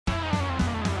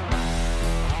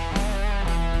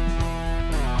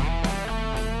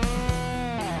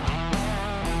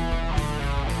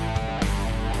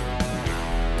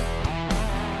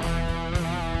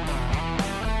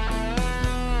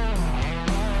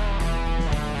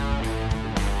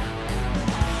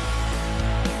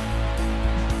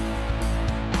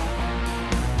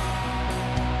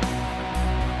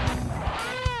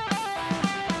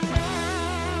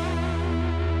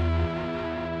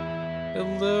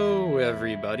Hello,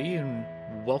 everybody, and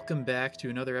welcome back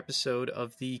to another episode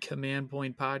of the Command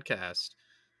Point Podcast.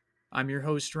 I'm your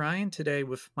host, Ryan, today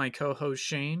with my co-host,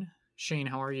 Shane. Shane,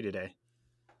 how are you today?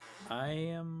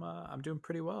 I'm doing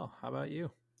pretty well. How about you?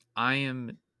 I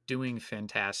am doing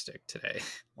fantastic today.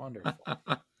 Wonderful.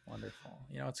 Wonderful.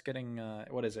 You know, it's getting,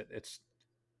 what is it? It's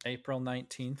April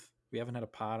 19th. We haven't had a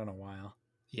pod in a while.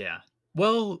 Yeah.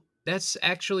 Well, that's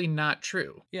actually not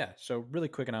true. Yeah. So, really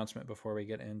quick announcement before we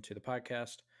get into the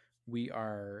podcast. We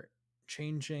are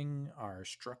changing our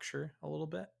structure a little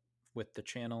bit with the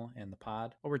channel and the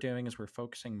pod. What we're doing is we're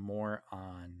focusing more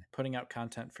on putting out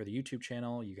content for the YouTube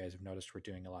channel. You guys have noticed we're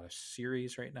doing a lot of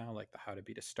series right now, like the How to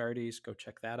Beat a Stardies. Go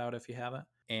check that out if you haven't.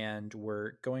 And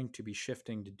we're going to be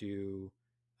shifting to do,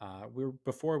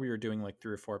 before we were doing like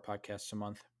 3 or 4 podcasts a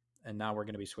month, and now we're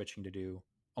going to be switching to do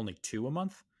only 2 a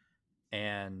month.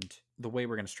 And the way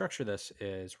we're going to structure this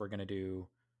is we're going to do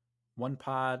one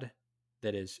pod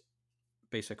that is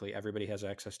basically everybody has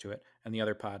access to it, and the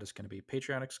other pod is going to be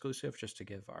Patreon exclusive, just to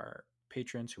give our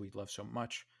patrons who we love so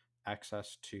much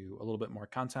access to a little bit more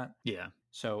content. Yeah.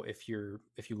 So if you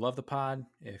love the pod,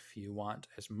 if you want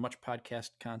as much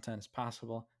podcast content as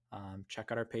possible,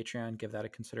 check out our Patreon, give that a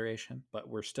consideration. But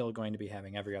we're still going to be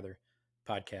having every other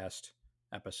podcast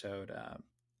episode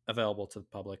available to the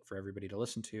public for everybody to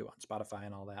listen to on Spotify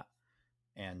and all that.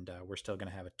 And we're still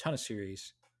going to have a ton of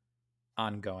series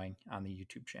ongoing on the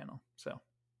YouTube channel. So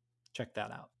check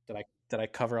that out. Did I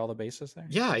cover all the bases there?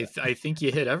 Yeah, I think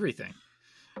you hit everything.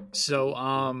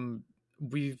 So,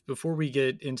 before we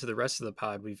get into the rest of the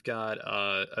pod, we've got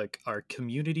our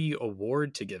community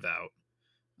award to give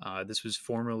out. This was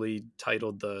formerly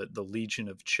titled the Legion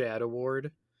of Chad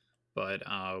Award, but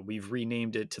we've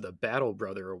renamed it to the Battle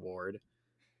Brother Award.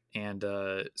 And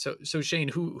so Shane,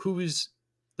 who is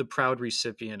the proud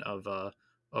recipient of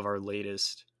our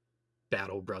latest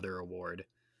Battle Brother Award?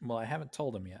 Well, I haven't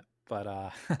told him yet, but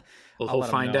Well, I'll he'll let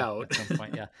him find know out at some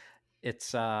point. Yeah,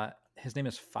 it's his name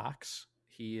is Fox.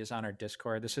 He is on our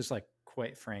Discord. This is like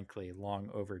quite frankly long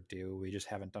overdue. We just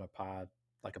haven't done a pod,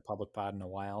 like a public pod, in a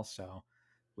while, so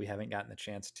we haven't gotten the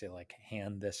chance to like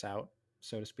hand this out,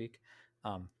 so to speak.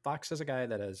 Fox is a guy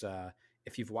that is,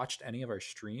 if you've watched any of our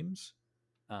streams,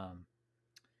 um,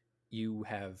 you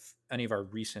have any of our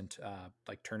recent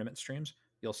like tournament streams,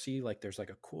 you'll see like there's like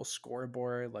a cool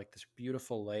scoreboard, like this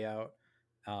beautiful layout,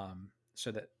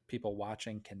 so that people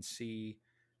watching can see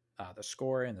the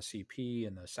score and the CP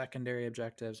and the secondary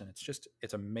objectives, and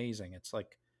it's amazing. It's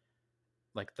like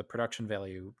the production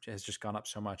value has just gone up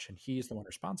so much, and he's the one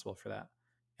responsible for that.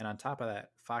 And on top of that,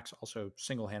 Fox also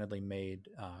single-handedly made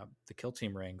the Kill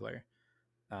Team Wrangler,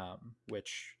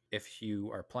 which if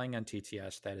you are playing on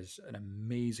TTS, that is an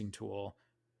amazing tool.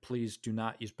 Please do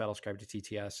not use Battlescribe to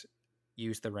TTS.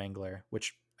 Use the Wrangler,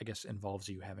 which I guess involves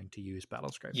you having to use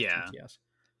Battlescribe to TTS.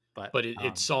 But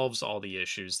it solves all the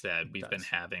issues that we've been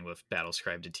having with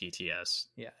Battlescribe to TTS.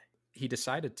 Yeah. He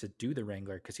decided to do the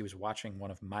Wrangler because he was watching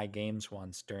one of my games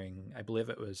once during, I believe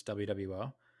it was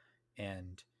WWO,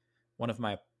 and one of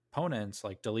my opponents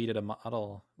like deleted a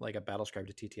model, like a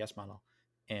Battlescribe to TTS model,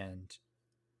 and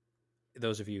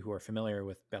those of you who are familiar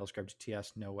with Battlescribe to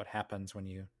TTS know what happens when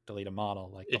you delete a model.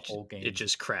 Like the whole game, it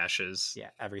just crashes.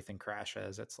 Yeah, everything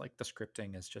crashes. It's like the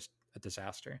scripting is just a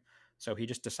disaster. So he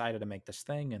just decided to make this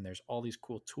thing, and there's all these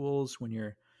cool tools when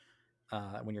your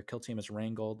kill team is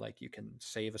wrangled. Like you can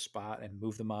save a spot and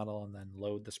move the model, and then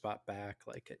load the spot back.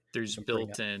 Like there's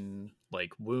built-in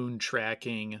like wound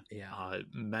tracking,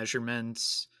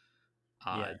 measurements,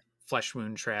 flesh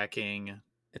wound tracking.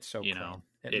 It's so clean.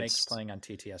 It makes playing on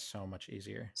TTS so much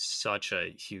easier. Such a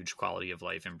huge quality of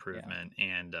life improvement.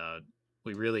 Yeah. And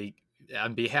we really,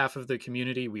 on behalf of the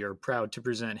community, we are proud to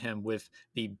present him with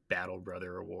the Battle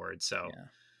Brother Award. So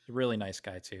really nice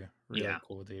guy too. Really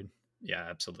cool dude. Yeah,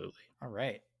 absolutely. All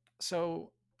right.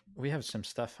 So we have some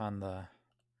stuff on a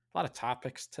lot of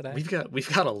topics today. We've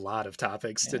got a lot of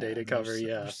topics today to cover.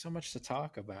 There's so much to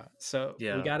talk about. So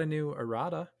we got a new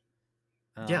errata.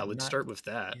 Let's start with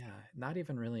that. Yeah, not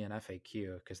even really an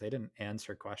FAQ because they didn't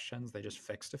answer questions. They just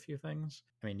fixed a few things.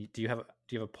 I mean, do you have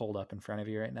it pulled up in front of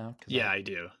you right now? I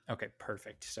do. Okay,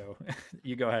 perfect. So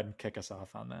you go ahead and kick us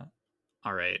off on that.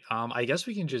 All right. I guess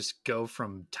we can just go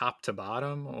from top to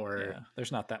bottom, or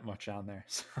there's not that much on there.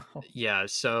 So. Yeah.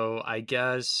 So I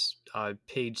guess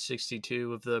page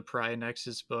 62 of the Pariah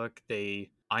Nexus book,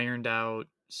 they ironed out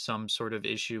some sort of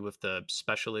issue with the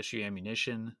special issue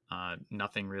ammunition.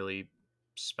 Nothing really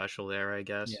special there, I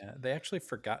guess. Yeah, they actually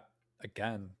forgot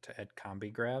again to add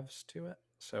combi gravs to it.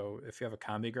 So if you have a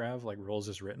combi grav, like rules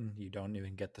is written, you don't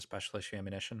even get the special issue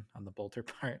ammunition on the bolter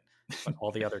part, but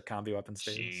all the other combi weapons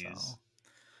do. So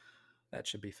That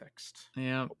should be fixed.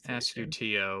 Yeah, Hopefully has to do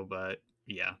soon. TO, but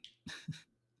yeah.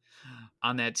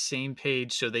 On that same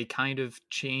page, so they kind of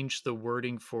changed the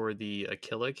wording for the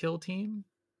Aquila kill team,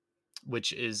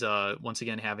 which is once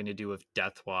again having to do with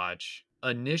Death Watch.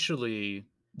 Initially,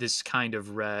 this kind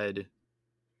of read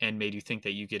and made you think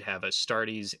that you could have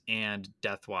Astartes and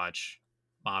Death Watch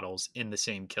models in the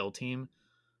same kill team,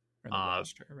 Or the uh,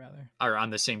 roster, rather. or on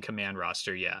the same command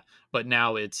roster. Yeah, but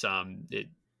now it's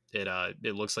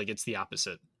it looks like it's the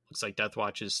opposite. Looks like Death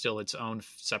Watch is still its own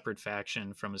separate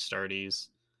faction from Astartes.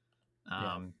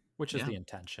 Yeah. Um, Which is yeah, the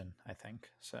intention, I think.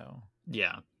 So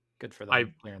yeah. good for I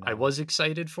them clearing I that up. was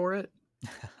excited for it,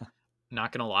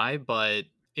 not gonna lie, but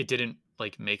it didn't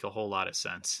like make a whole lot of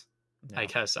sense. I Yeah.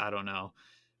 guess I don't know.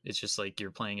 It's just like you're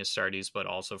playing Astartes, but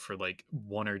also for like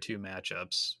one or two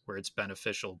matchups where it's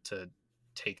beneficial to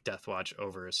take Deathwatch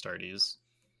over Astartes.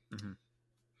 Hmm.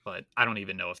 But I don't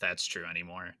even know if that's true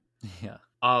anymore. Yeah.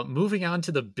 Moving on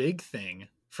to the big thing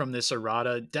from this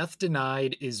errata, Death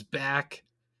Denied is back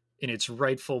in its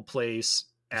rightful place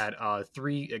at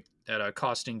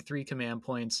costing 3 command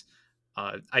points.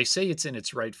 I say it's in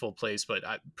its rightful place, but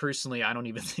personally, I don't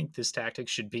even think this tactic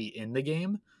should be in the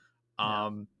game.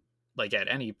 Yeah. Like at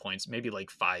any points, maybe like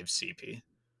 5 CP,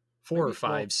 4 or Maybe,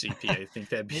 well, 5 CP. I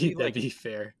think maybe that'd like be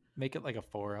fair. make it like a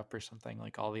 4-up or something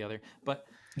like all the other. But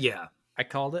Yeah, I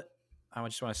called it. I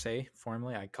just want to say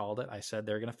formally, I called it. I said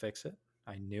they're going to fix it.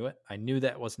 I knew it. I knew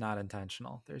that was not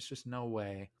intentional. There's just no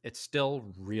way. It's still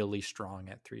really strong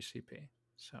at 3 CP.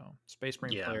 So Space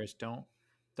Marine yeah, players, don't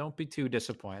be too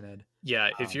disappointed. yeah.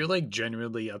 If you're Um, like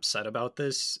genuinely upset about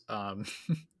this,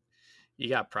 you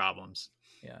got problems,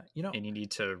 yeah, and you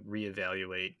need to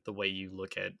reevaluate the way you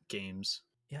look at games.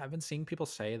 yeah, I've been seeing people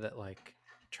say that like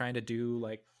trying to do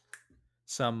like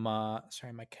some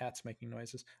sorry, my cat's making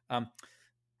noises.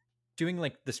 Doing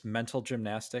like this mental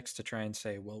gymnastics to try and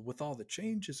say, well, with all the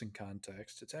changes in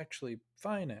context, it's actually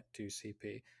fine at 2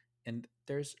 CP. And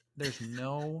there's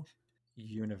no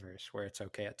universe where it's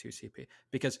okay at 2 CP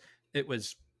because it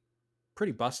was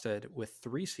pretty busted with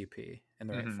 3 CP in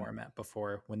the right Hmm. format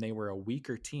before when they were a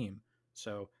weaker team.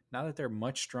 So now that they're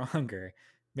much stronger,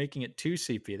 making it 2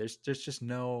 CP, there's just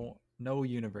no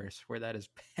universe where that is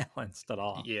balanced at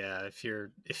all. Yeah, if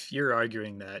you're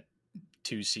arguing that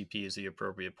 2 CP is the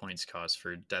appropriate points cost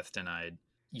for Death Denied,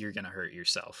 you're gonna hurt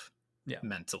yourself Yeah.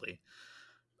 mentally.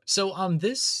 So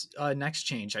this next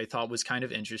change I thought was kind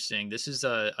of interesting. This is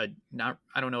a not,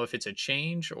 I don't know if it's a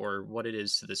change or what it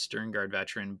is to the Sternguard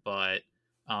veteran, but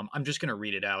I'm just going to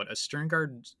read it out. A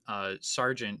Sternguard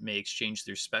sergeant may exchange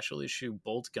their special issue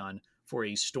bolt gun for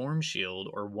a storm shield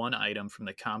or one item from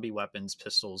the combi weapons,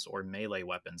 pistols, or melee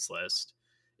weapons list.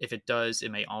 If it does,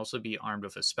 it may also be armed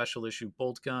with a special issue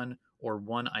bolt gun or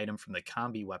one item from the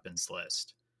combi weapons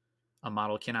list. A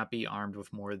model cannot be armed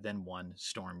with more than one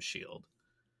storm shield.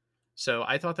 So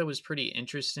I thought that was pretty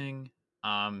interesting.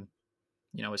 Um,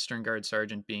 a Sternguard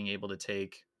sergeant being able to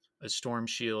take a storm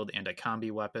shield and a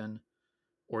combi weapon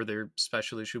or their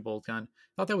special issue bolt gun.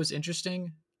 I thought that was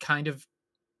interesting. Kind of,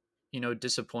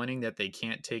 disappointing that they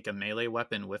can't take a melee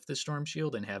weapon with the storm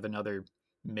shield and have another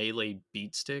melee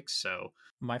beat stick. So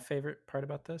My favorite part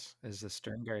about this is the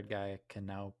Sternguard guy can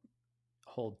now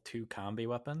hold 2 combi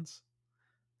weapons.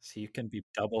 So you can be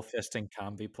double fisting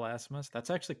combi plasmas. That's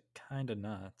actually kind of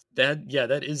nuts.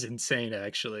 that is insane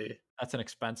actually. That's an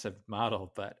expensive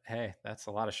model, but hey, that's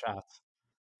a lot of shots.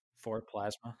 4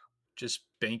 plasma. Just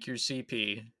bank your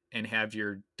CP and have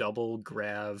your double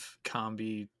grav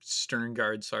combi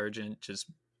Sternguard sergeant just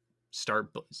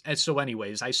start. And so,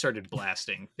 anyways, I started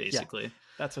blasting Yeah, basically.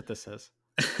 that's what this is.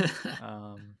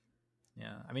 Um,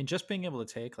 yeah, I mean, just being able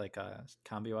to take like a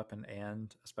combi weapon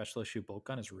and a special issue bolt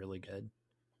gun is really good.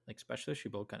 Like special issue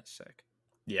bolt gun is sick.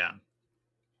 Yeah,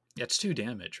 that's 2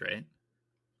 damage, right?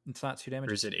 It's not 2 damage.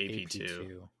 Or is It's it AP2?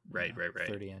 AP2. Right, Yeah, right, right.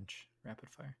 30-inch rapid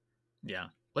fire. Yeah.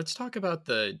 Let's talk about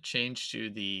the change to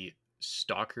the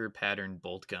stalker pattern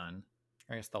bolt gun.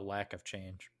 I guess the lack of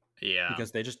change Yeah,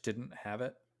 because they just didn't have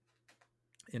it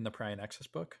in the Pry Nexus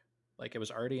book. Like it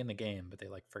was already in the game, but they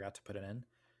like forgot to put it in.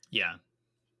 yeah.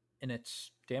 And it's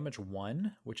damage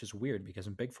 1, which is weird because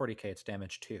in Big 40K it's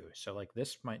damage 2. So like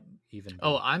this might even be.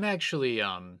 Oh, I'm actually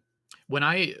when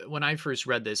I first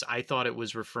read this, I thought it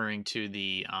was referring to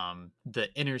the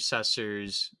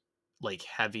intercessors, like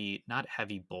heavy, not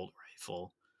heavy bolt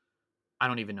rifle. I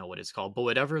don't even know what it's called, but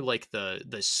whatever like the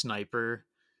sniper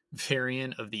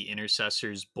variant of the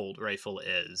intercessor's bolt rifle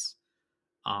is,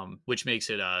 which makes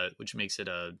it a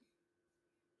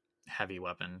heavy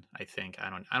weapon. I think I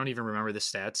don't even remember the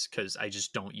stats because I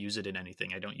just don't use it in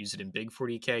anything. I don't use it in Big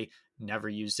 40K. Never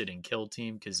used it in Kill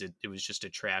Team because it was just a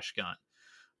trash gun.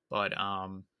 But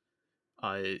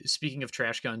Speaking of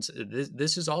trash guns,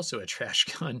 this is also a trash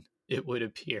gun. It would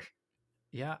appear.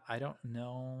 Yeah, I don't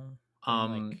know. I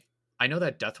mean, Um, like, I know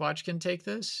that Deathwatch can take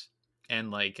this, and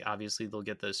like obviously they'll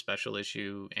get the special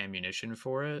issue ammunition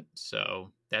for it,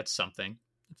 so that's something.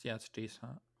 it's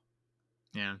decent.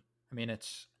 Yeah. I mean,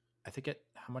 I think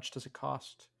how much does it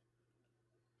cost?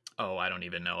 Oh, I don't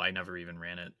even know. I never even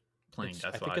ran it playing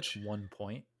I think it's Deathwatch. 1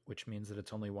 point, which means that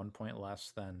it's only 1 point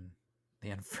less than the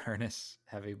Infernus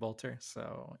Heavy Bolter.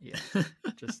 So yeah,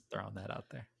 just throwing that out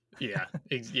there. Yeah,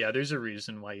 yeah. There's a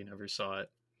reason why you never saw it.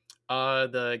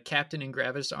 The Captain and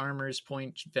Gravis armor's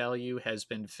point value has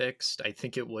been fixed. I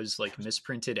think it was like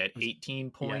misprinted at 18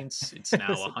 Yeah, points. It's it now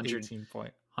was 100, 18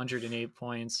 point. 108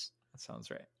 points. That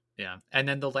sounds right. Yeah. And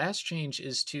then the last change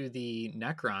is to the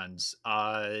Necrons.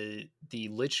 The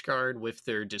Lich Guard with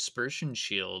their dispersion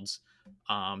shields.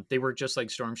 They work just like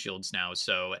Storm Shields now.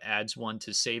 So adds 1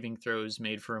 to saving throws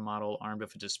made for a model armed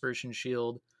with a dispersion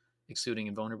shield, excluding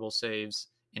invulnerable saves.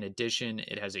 In addition,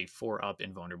 it has a 4-up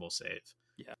invulnerable save.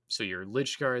 Yeah. So your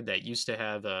Lich Guard that used to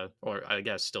have or I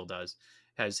guess still does,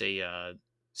 has a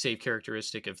save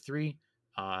characteristic of 3.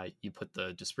 You put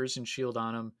the dispersion shield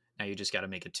on them. Now you just got to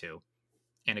make it 2,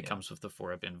 and it comes with the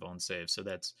 4-up invuln save. So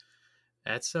that's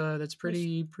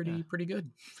pretty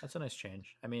good. That's a nice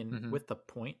change. I mean, with the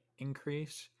point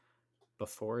increase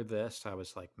before this, I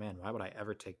was like, man, why would I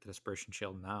ever take the dispersion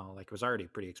shield now? Like, it was already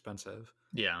pretty expensive.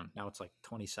 Yeah. Now it's like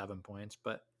 27 points,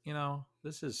 but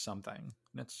this is something.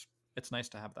 And it's nice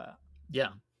to have that. Yeah.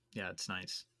 Yeah, it's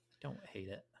nice. Don't hate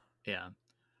it. Yeah.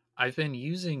 I've been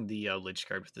using the Lich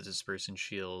Guard with the dispersion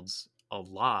shields a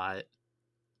lot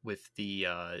with the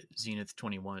Zenith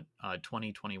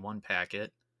 2021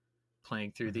 packet,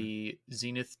 playing through the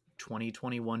Zenith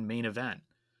 2021 main event.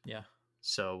 Yeah.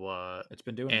 So it's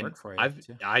been doing work for you.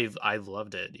 I've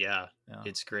loved it. Yeah.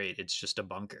 It's great. It's just a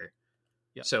bunker.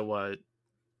 Yep. So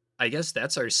I guess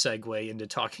that's our segue into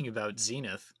talking about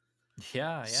Zenith.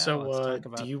 Yeah. So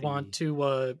do you want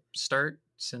to start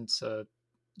since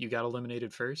you got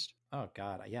eliminated first? Oh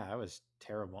God. Yeah, I was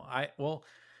terrible.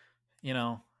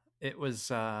 It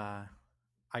was I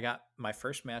got my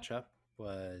first matchup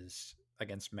was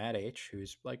against Matt H,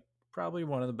 who's like probably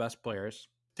one of the best players.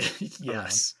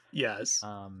 Yes.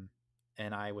 And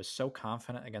I was so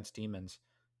confident against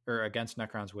against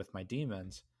Necrons with my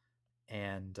demons,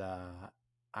 and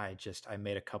I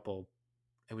made a couple.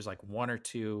 It was like 1 or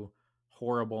 2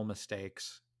 horrible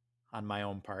mistakes on my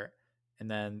own part, and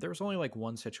then there was only like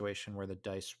one situation where the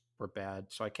dice were bad,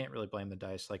 so I can't really blame the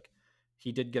dice. Like,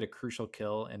 he did get a crucial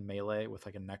kill in melee with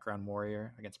like a Necron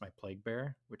warrior against my Plague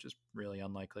Bear, which is really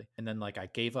unlikely. And then like I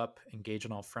gave up engage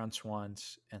on all fronts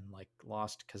once and like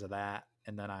lost because of that.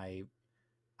 And then I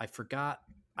forgot.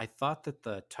 I thought that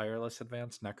the tireless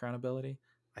advanced Necron ability,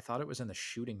 I thought it was in the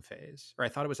shooting phase, or I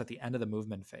thought it was at the end of the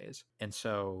movement phase. And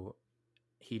so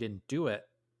he didn't do it.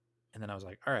 And then I was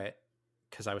like, all right,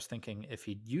 because I was thinking if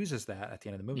he uses that at the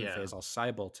end of the movement phase, I'll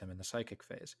Cybolt him in the psychic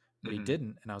phase. But he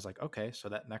didn't. And I was like, okay, so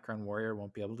that Necron warrior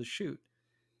won't be able to shoot.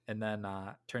 And then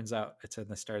turns out it's in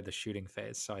the start of the shooting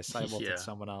phase. So I Cybolted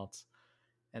someone else.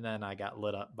 And then I got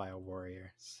lit up by a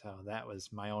warrior. So that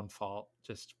was my own fault.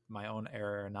 Just my own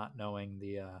error, not knowing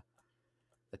the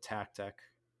tactic.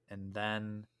 And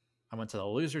then I went to the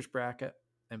losers bracket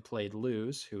and played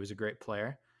Lose, who was a great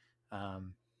player.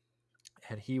 And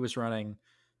he was running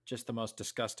just the most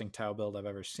disgusting Tau build I've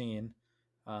ever seen.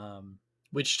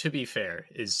 Which, to be fair,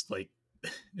 is like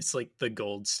it's like the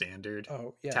gold standard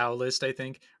Tau list, I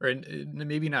think, or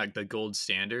maybe not the gold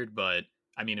standard, but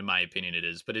I mean, in my opinion, it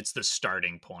is. But it's the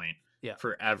starting point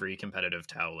for every competitive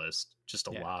Tau list. Just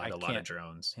a lot of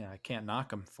drones. Yeah, I can't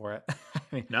knock them for it. I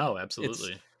mean, no,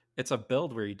 absolutely. It's a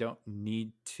build where you don't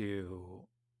need to,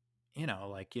 you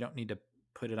don't need to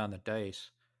put it on the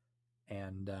dice.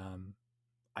 And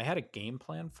I had a game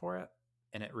plan for it,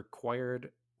 and it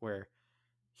required where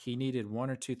he needed 1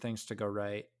 or 2 things to go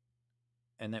right,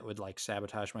 and that would like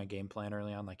sabotage my game plan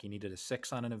early on. Like, he needed a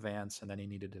 6 on an advance, and then he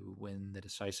needed to win the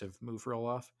decisive move roll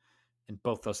off, and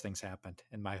both those things happened,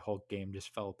 and my whole game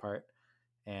just fell apart.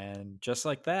 And just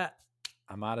like that,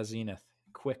 I'm out of Zenith.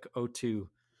 Quick 0-2.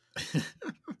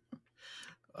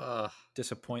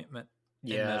 Disappointment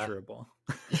immeasurable.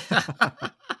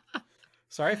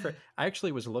 Sorry I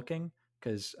actually was looking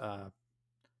because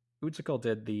Utsikel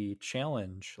did the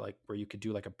challenge, like where you could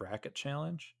do like a bracket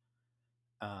challenge.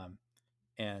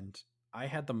 And I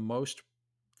had the most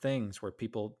things where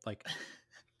people like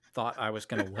thought I was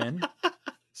going to win.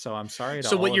 So I'm sorry.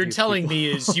 So what you're telling me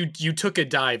is you took a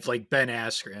dive like Ben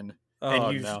Askren,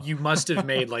 and you must have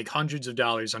made like hundreds of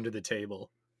dollars under the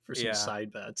table for some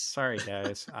side bets. Sorry,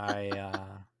 guys.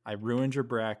 I ruined your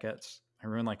brackets. I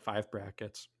ruined like 5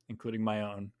 brackets, including my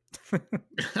own.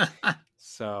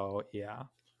 So yeah.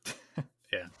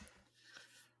 Yeah.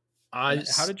 And I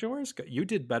how did yours go? You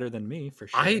did better than me for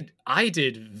I sure. I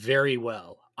did very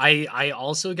well. I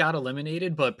also got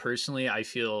eliminated, but personally I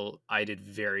feel I did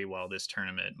very well this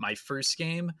tournament. My first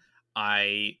game,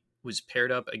 I was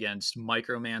paired up against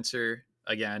Micromancer,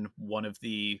 again, one of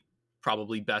the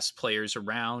probably best players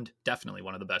around, definitely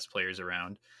one of the best players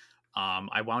around.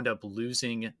 I wound up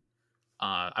losing.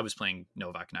 I was playing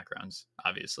Novak Necrons,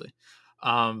 obviously.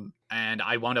 And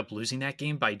I wound up losing that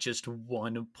game by just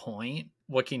 1 point.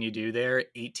 What can you do there?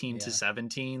 18 to Yeah.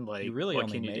 17. You Like, really what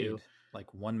only can you do? made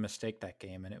like one mistake that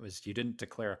game, and it was you didn't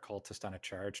declare a cultist on a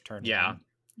charge turn Yeah. one. And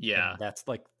Yeah. that's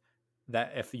like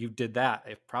that if you did that,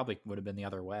 it probably would have been the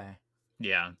other way.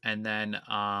 Yeah. And then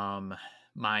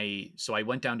so I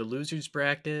went down to losers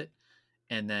bracket,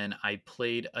 and then I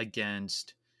played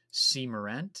against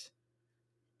Seamorant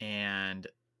and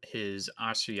his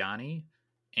Asriani,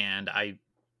 and I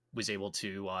was able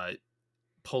to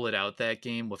pull it out that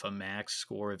game with a max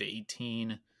score of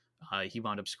 18. He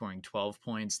wound up scoring 12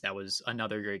 points. That was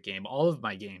another great game. All of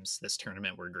my games this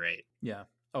tournament were great. Yeah.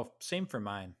 Oh, same for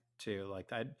mine too.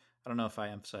 Like I don't know if I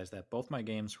emphasized that. Both my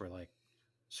games were like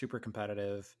super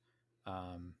competitive.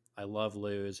 I love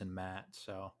Luz and Matt,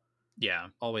 so Yeah.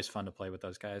 always fun to play with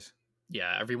those guys.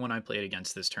 Yeah, everyone I played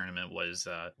against this tournament was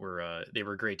were they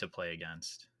were great to play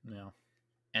against. Yeah.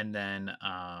 And then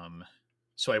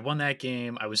so I won that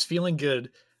game. I was feeling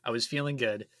good. I was feeling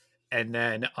good. And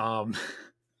then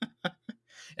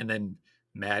and then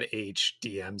Matt H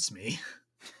DMs me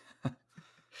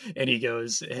and he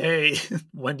goes, "Hey,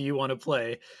 when do you want to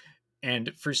play?"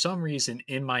 And for some reason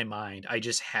in my mind, I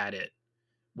just had it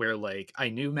where like I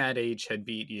knew Matt H had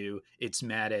beat you. It's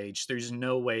Matt H. There's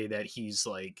no way that he's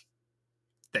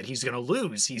gonna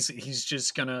lose. He's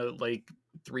just gonna like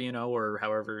 3-0 or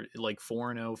however like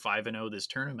 4-0, 5-0 this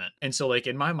tournament. And so like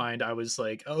in my mind, I was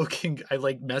like, oh, I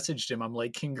like messaged him. I'm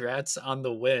like, congrats on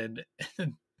the win.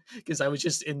 Because I was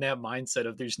just in that mindset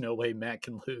of there's no way Matt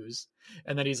can lose.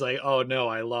 And then he's like, oh no,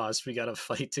 I lost. We got to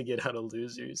fight to get out of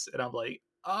losers. And I'm like,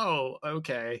 oh,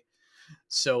 okay.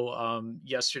 So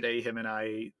yesterday, him and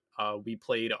I we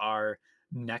played our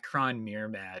Necron mirror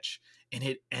match, and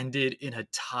it ended in a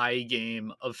tie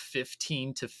game of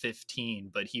 15 to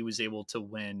 15. But he was able to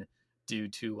win due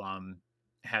to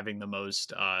having the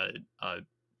most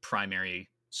primary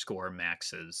score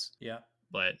maxes. Yeah.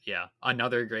 But yeah,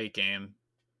 another great game.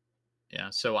 Yeah,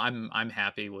 so I'm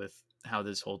happy with how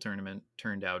this whole tournament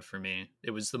turned out for me.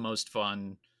 It was the most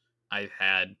fun I've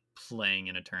had playing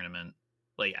in a tournament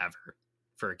like ever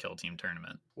for a kill team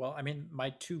tournament. Well, I mean, my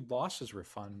 2 losses were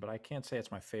fun, but I can't say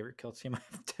it's my favorite kill team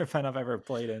event I've ever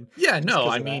played in Yeah, just no,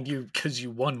 because I of that. mean you because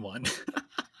you won one.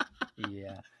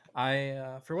 Yeah.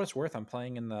 I for what it's worth, I'm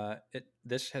playing in the it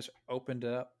this has opened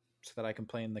it up so that I can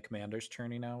play in the Commanders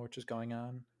tourney now, which is going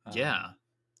on. Yeah,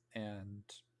 And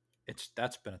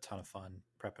that's been a ton of fun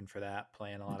prepping for that,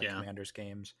 playing a lot of yeah. Commanders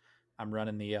games. I'm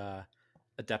running the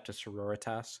Adeptus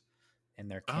Sororitas and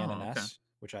their Oh, okay. Canoness,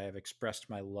 which I have expressed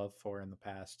my love for in the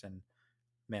past. And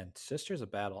man, Sisters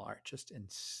of Battle are just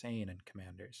insane in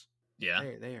Commanders. Yeah,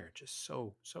 They are just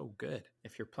so good.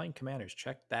 If you're playing Commanders,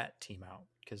 check that team out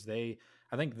because I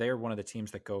think they're one of the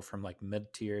teams that go from like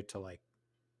mid tier to like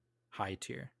high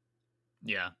tier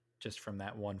yeah. just from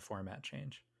that one format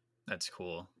change. That's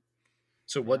cool.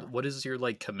 So Yeah. what does your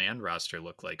like command roster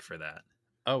look like for that?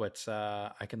 Oh, it's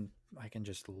I can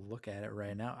just look at it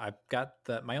right now. I've got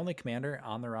my only commander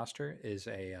on the roster is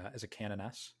a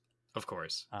Canoness. Of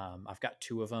course. I've got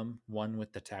 2 of them. One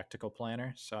with the tactical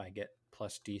planner, so I get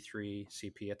plus D3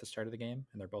 CP at the start of the game,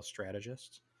 and they're both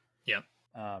strategists. Yep.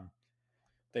 Um,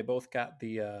 they both got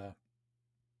the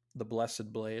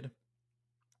Blessed Blade,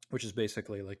 which is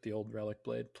basically like the old Relic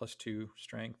Blade, plus 2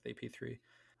 strength, AP3.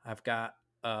 I've got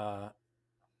a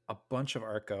bunch of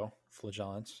Arco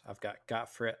flagellants. I've got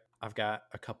Gottfried. I've got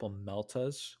a couple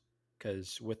Meltas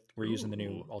because we're using the new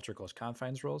Ooh. Ultra Close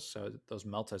Confines rules, so those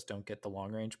Meltas don't get the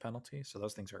long range penalty. So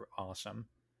those things are awesome.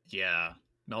 Yeah.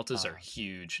 Meltas are Uh,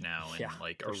 huge now yeah, in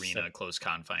like they're so arena close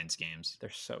confines games. they're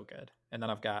so good. And then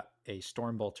I've got a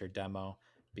Stormbolter demo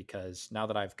because now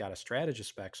that I've got a strategist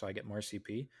spec, so I get more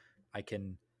CP, I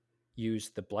can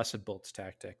use the Blessed Bolts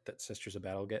tactic that Sisters of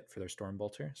Battle get for their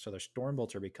Stormbolter. So their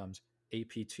Stormbolter becomes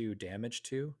AP2 damage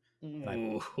 2.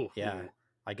 And yeah, Ooh.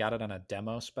 I got it on a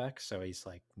demo spec, so he's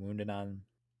like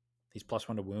he's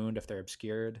 +1 to wound if they're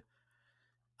obscured.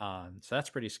 So that's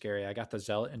pretty scary. I got the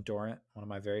Zealot Endurant, one of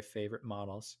my very favorite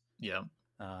models. Yeah.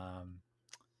 Um,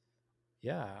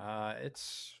 yeah,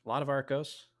 it's a lot of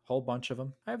Arcos, whole bunch of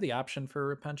them. I have the option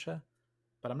for Repentia,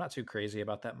 but I'm not too crazy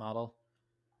about that model.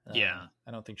 Yeah.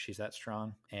 I don't think she's that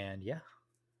strong. And yeah,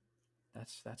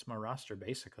 that's my roster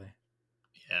basically.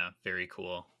 Yeah. Very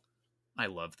cool. I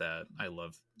love that. I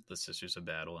love the Sisters of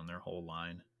Battle and their whole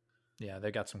line. Yeah,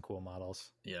 they got some cool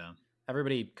models. Yeah.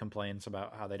 Everybody complains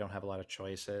about how they don't have a lot of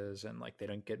choices and like they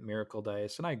don't get miracle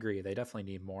dice, and I agree. They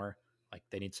definitely need more. Like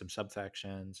they need some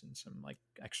subfactions and some like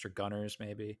extra gunners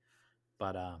maybe.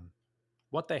 But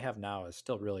what they have now is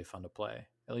still really fun to play,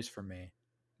 at least for me.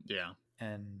 Yeah.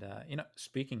 And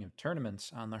speaking of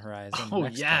tournaments on the horizon, Oh,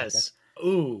 next topic. yes.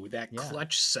 Ooh, that Yeah,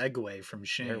 clutch segue from there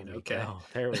Shane. we Okay. go.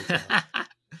 There we go.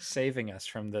 Saving us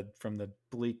from the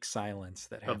bleak silence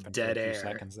that Of happened for a dead few air.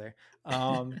 seconds there.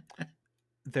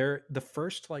 They're the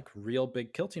first like real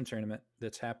big kill team tournament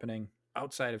that's happening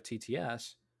outside of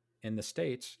TTS in the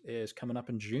States is coming up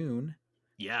in June,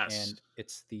 Yes. and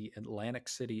it's the Atlantic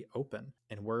City Open,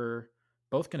 and we're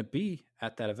both going to be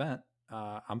at that event.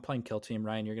 I'm playing kill team.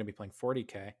 Ryan, you're going to be playing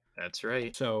 40k. That's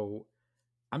right. So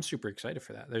I'm super excited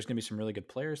for that. There's going to be some really good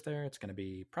players there. It's going to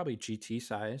be probably GT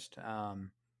sized.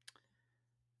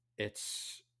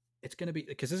 It's going to be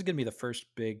because this is going to be the first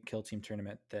big kill team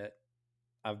tournament that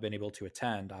I've been able to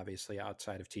attend, obviously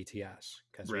outside of TTS,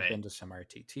 because we've Right. been to some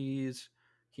RTTs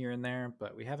here and there,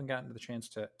 but we haven't gotten to the chance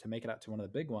to make it out to one of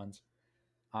the big ones.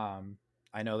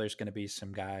 I know there's going to be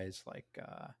some guys like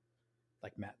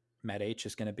Matt H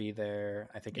is going to be there.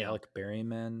 I think Yeah. Alec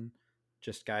Berryman,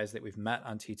 just guys that we've met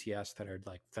on TTS that are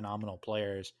like phenomenal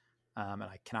players, and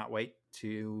I cannot wait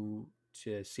to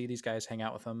see these guys, hang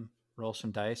out with them, roll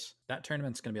some dice. That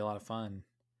tournament's going to be a lot of fun.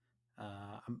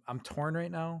 I'm torn right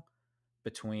now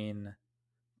between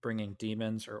bringing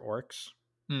demons or orcs.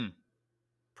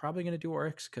 Probably going to do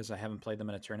orcs because I haven't played them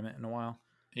in a tournament in a while.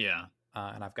 Yeah.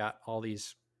 And I've got all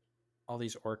these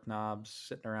orc knobs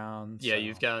sitting around. Yeah,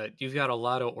 so. you've got a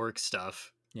lot of orc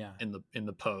stuff. Yeah. In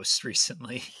the post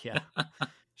recently. Yeah.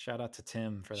 Shout out to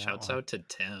Tim for that. Shouts one. out to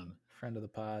Tim, friend of the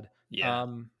pod. Yeah.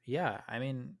 Yeah. I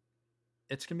mean,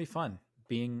 it's gonna be fun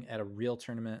being at a real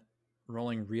tournament,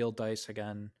 rolling real dice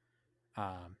again.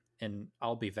 And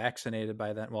I'll be vaccinated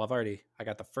by then. Well, I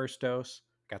got the first dose,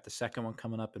 got the second one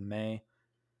coming up in May.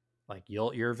 Like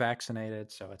you're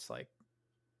vaccinated, so it's like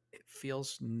it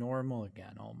feels normal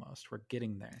again almost. We're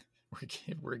getting there.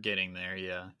 We're getting there.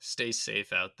 Yeah. Stay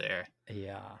safe out there.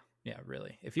 Yeah,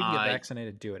 really. If you can get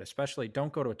vaccinated, do it. Especially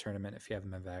don't go to a tournament if you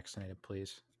haven't been vaccinated,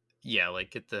 please. Yeah,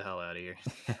 like get the hell out of here.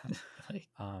 like,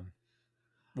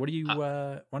 what do you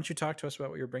why don't you talk to us about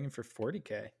what you're bringing for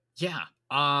 40k? Yeah.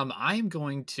 I am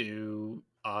going to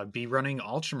be running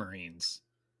Ultramarines.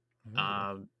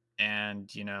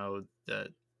 And you know that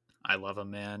I love them,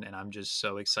 man, and I'm just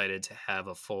so excited to have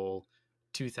a full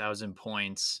 2,000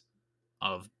 points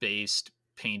of based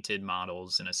painted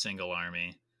models in a single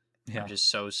army. Yeah. I'm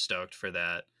just so stoked for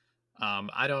that.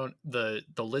 I don't the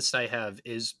list I have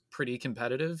is pretty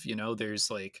competitive. You know,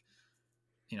 there's like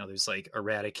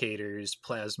eradicators,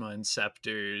 plasma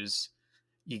inceptors.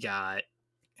 You got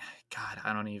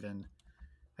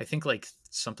I think like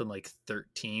something like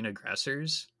 13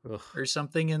 aggressors. Ugh, or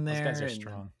something in there. Those guys are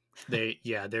strong.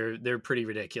 They're pretty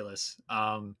ridiculous.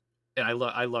 And I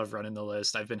love running the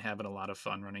list. I've been having a lot of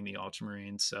fun running the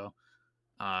Ultramarines. So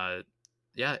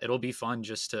yeah, it'll be fun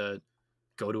just to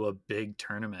go to a big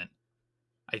tournament.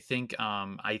 I think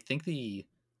I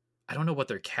don't know what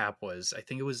their cap was. I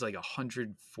think it was like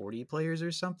 140 players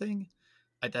or something.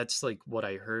 That's like what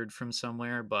I heard from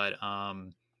somewhere, but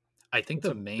I think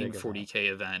the main 40k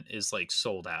event is like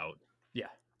sold out. Yeah.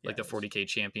 Like the 40k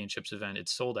championships event,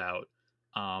 it's sold out.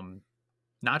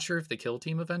 Not sure if the kill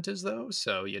team event is though.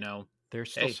 So, you know, they're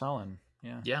still selling.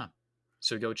 Yeah. Yeah.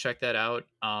 So go check that out.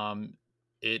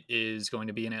 It is going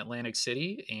to be in Atlantic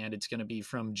City, and it's going to be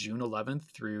from June 11th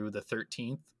through the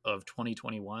 13th of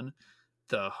 2021.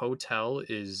 The hotel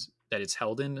that it's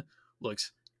held in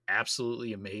looks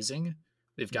absolutely amazing.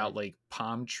 They've got like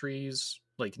palm trees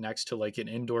like next to like an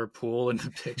indoor pool in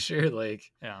the picture.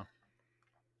 Like, yeah.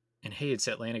 And hey, it's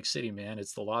Atlantic City, man.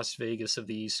 It's the Las Vegas of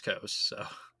the East Coast. So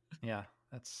yeah,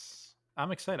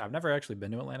 I'm excited. I've never actually been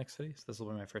to Atlantic City, so this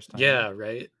will be my first time. Yeah,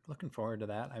 right. Looking forward to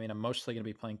that. I mean, I'm mostly going to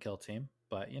be playing Kill Team,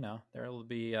 but you know, there will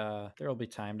be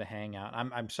time to hang out.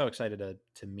 I'm so excited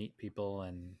to meet people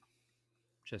and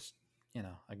just, you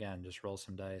know, again, just roll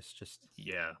some dice. Just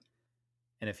yeah.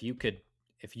 And if you get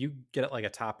it like a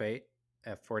top 8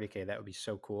 at 40k, that would be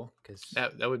so cool because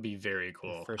that would be very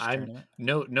cool. First tournament.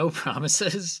 No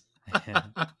promises.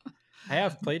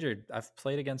 I've played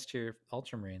against your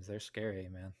Ultramarines. They're scary,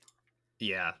 man.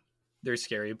 Yeah, they're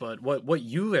scary. But what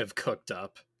you have cooked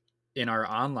up in our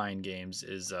online games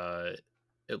is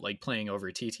like playing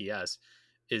over TTS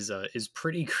is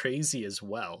pretty crazy as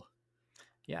well.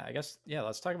 Yeah, I guess, yeah,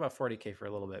 let's talk about 40K for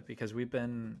a little bit, because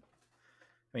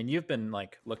I mean, you've been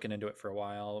like looking into it for a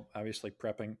while, obviously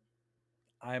prepping.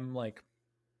 I'm like,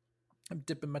 I'm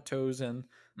dipping my toes in.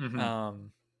 Hmm.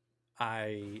 Um,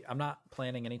 I'm not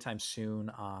planning anytime soon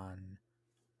on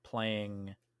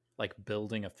playing, like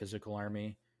building a physical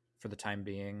army for the time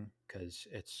being, because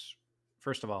it's,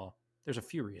 first of all, there's a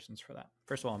few reasons for that.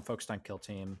 First of all, I'm focused on Kill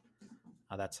Team.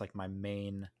 That's like my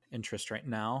main interest right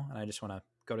now, and I just want to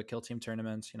go to Kill Team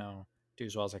tournaments, do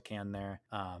as well as I can there.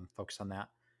 Focus on that.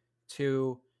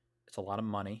 Two, it's a lot of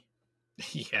money and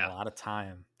a Yeah. lot of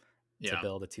time to Yeah.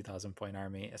 build a 2,000 point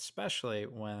army, especially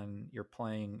when you're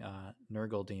playing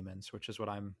Nurgle demons, which is what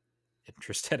I'm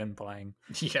interested in playing.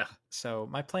 Yeah. So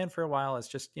my plan for a while is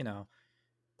just,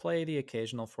 play the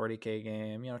occasional 40K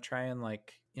game, try and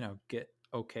like, get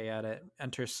okay at it,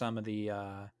 enter some of the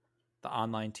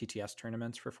online TTS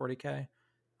tournaments for 40K.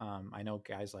 I know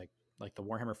guys like the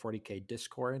Warhammer 40K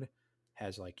Discord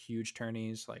has like huge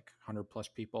tourneys, like 100 plus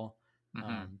people.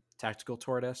 Hmm. Tactical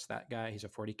Tortoise, that guy, he's a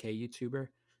 40K YouTuber.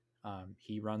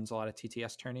 He runs a lot of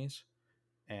TTS tourneys,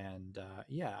 and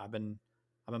yeah, I've been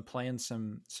playing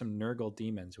some Nurgle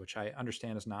demons, which I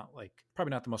understand is not like,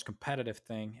 probably not the most competitive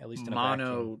thing, at least in a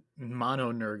vacuum.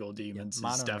 Mono Nurgle Yeah, Demons is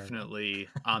mono Nurgle. definitely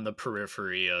on the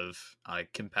periphery of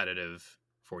competitive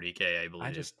 40K, I believe.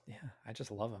 I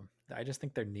just love them. I just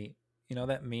think they're neat. You know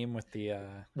that meme with the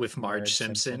With Marge Marge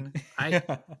Simpson? Simpson,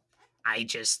 Yeah, I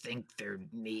just think they're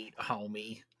neat,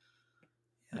 homie.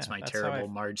 That's yeah. my terrible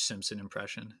Marge Simpson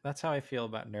impression. That's how I feel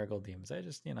about Nurgle Demons. I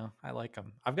just, I like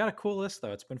them. I've got a cool list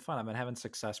though. It's been fun. I've been having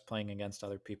success playing against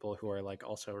other people who are like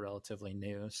also relatively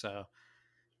new. So,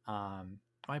 um,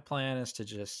 my plan is to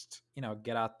just,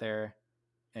 get out there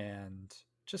and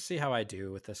just see how I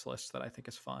do with this list that I think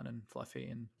is fun and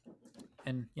fluffy,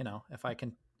 and if I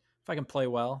can play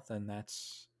well, then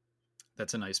That's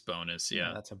a nice bonus. yeah,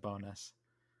 Yeah. that's a bonus.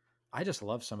 I just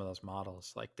love some of those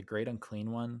models, like the Great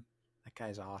Unclean one. That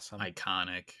guy's awesome.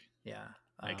 Iconic. Yeah.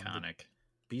 The Iconic.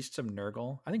 Beasts of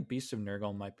Nurgle. I think Beasts of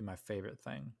Nurgle might be my favorite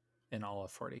thing in all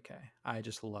of 40K. I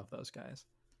just love those guys.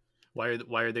 Why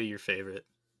are they your favorite?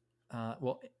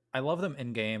 Well, I love them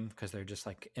in game because they're just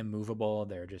like immovable.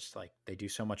 They're just like, they do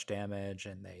so much damage,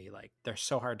 and they're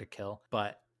so hard to kill.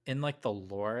 But in like the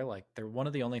lore, like they're one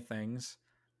of the only things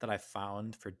that I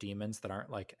found for demons that aren't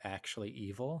like actually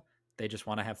evil. They just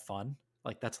want to have fun.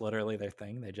 Like that's literally their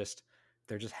thing. They're just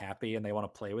happy and they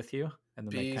want to play with you, and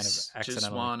then they kind of Beasts just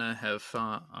accidentally wanna have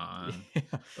fun. yeah,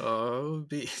 Oh,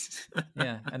 beasts.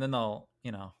 yeah, and then they'll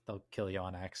kill you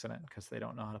on accident because they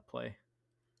don't know how to play.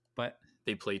 But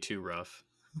They play too rough.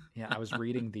 yeah, I was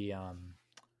reading the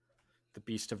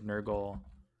Beast of Nurgle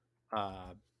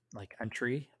uh like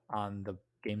entry on the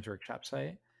Games Workshop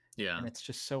site, Yeah. and it's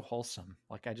just so wholesome.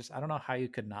 Like I don't know how you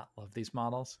could not love these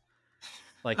models.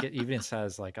 Like it even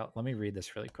says like, let me read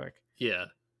this really quick. Yeah.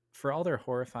 For all their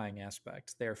horrifying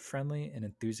aspects, they are friendly and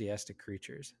enthusiastic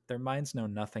creatures. Their minds know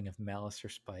nothing of malice or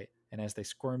spite, and as they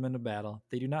squirm into battle,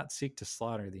 they do not seek to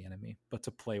slaughter the enemy, but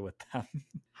to play with them.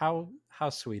 How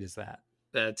sweet is that?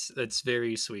 That's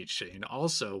very sweet, Shane.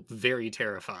 Also very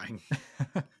terrifying.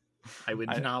 I would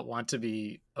I not want to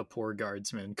be a poor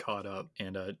guardsman caught up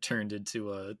and turned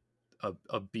into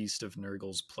a beast of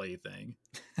Nurgle's plaything.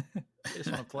 I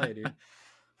just want to play, dude.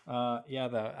 Yeah,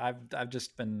 though I've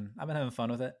been having fun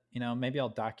with it. Maybe I'll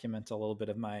document a little bit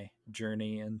of my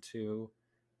journey into,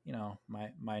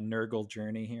 my Nurgle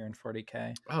journey here in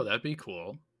 40K. Oh, that'd be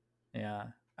cool. Yeah,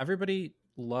 everybody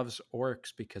loves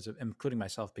orcs including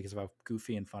myself, because of how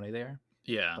goofy and funny they are.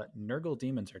 Yeah. But Nurgle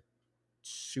demons are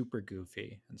super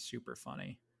goofy and super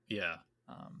funny. Yeah.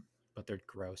 Um, but they're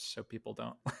gross, so people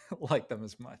don't like them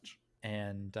as much.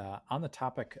 And on the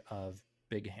topic of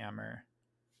Big Hammer,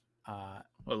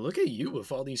 Well, look at you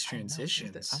with all these I know,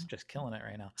 transitions. I'm just killing it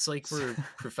right now. It's like we're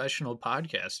professional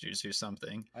podcasters or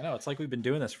something. I know, it's like we've been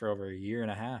doing this for over a year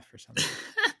and a half or something.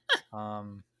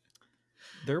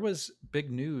 There was big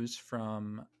news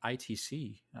from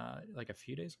ITC like a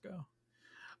few days ago.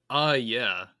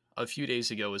 Yeah. A few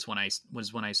days ago was when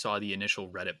I saw the initial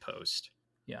Reddit post.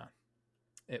 Yeah.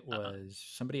 It was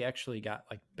somebody actually got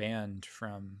like banned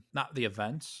from not the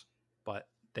events, but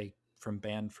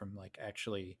banned from like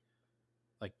actually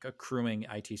like accruing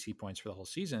ITC points for the whole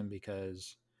season,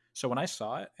 because so when I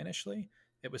saw it initially,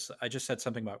 I just said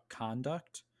something about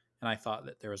conduct, and I thought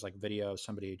that there was like video of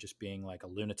somebody just being like a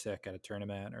lunatic at a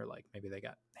tournament, or like maybe they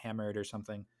got hammered or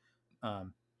something.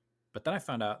 But then I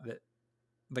found out that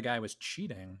the guy was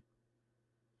cheating,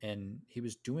 and he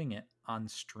was doing it on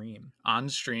stream. On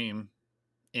stream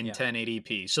in Yeah.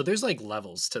 1080p. So there's like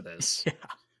levels to this. Yeah.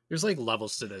 there's like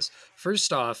levels to this.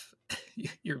 First off,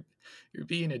 you're you're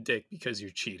being a dick because you're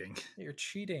cheating. You're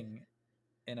cheating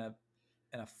in a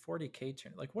 40K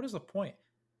turn. Like, what is the point?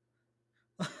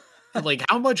 Like,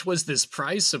 how much was this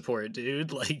prize support,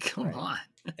 dude? Like, come Right. on.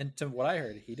 And to what I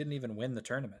heard, he didn't even win the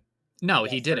tournament. No, Got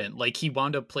he third. didn't. Like, he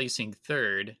wound up placing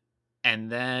third, and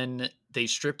then they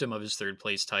stripped him of his third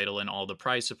place title and all the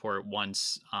prize support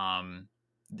once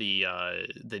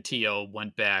the TO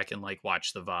went back and like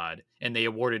watched the VOD, and they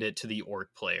awarded it to the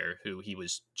orc player who he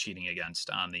was cheating against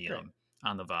Great.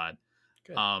 on the VOD.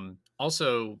 Good.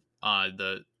 Also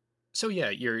the so yeah,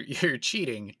 you're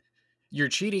cheating. You're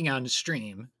cheating on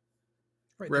stream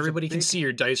Right. where There's a everybody can big see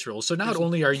your dice roll. So not there's a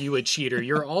only are you a cheater,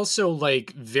 you're also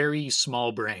like very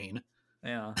small brain.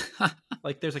 yeah.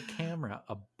 Like there's a camera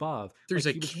above. There's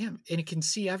Like a he was cam and it can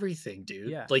see everything, dude.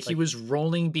 yeah, Like he like was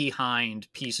rolling behind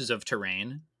pieces of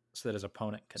terrain so that his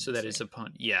opponent couldn't so that see. his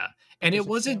opponent, yeah. But And there's a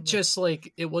camera.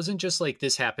 it wasn't just like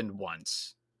this happened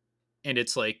once and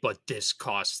it's like, but this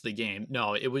costs the game.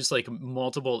 No, it was like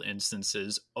multiple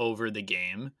instances over the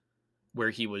game where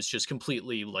he was just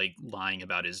completely like lying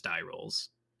about his die rolls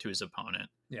to his opponent.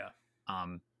 Yeah.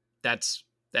 Um, that's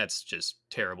just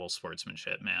terrible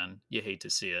sportsmanship, man. You hate to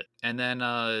see it. And then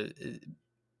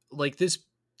like this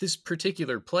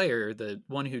particular player, the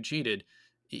one who cheated,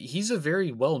 he's a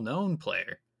very well known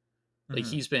player. Like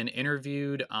Mhm. he's been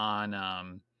interviewed on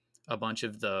a bunch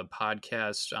of the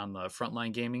podcasts on the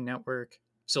Frontline Gaming Network.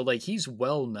 So like he's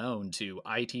well known to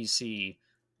ITC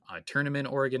tournament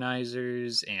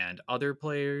organizers and other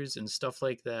players and stuff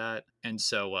like that. And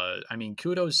so I mean,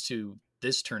 kudos to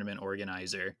this tournament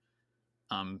organizer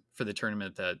for the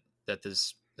tournament that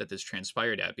this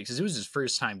transpired at, because it was his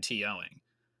first time TOing.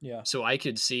 Yeah. So I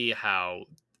could see how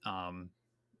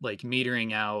like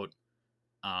metering out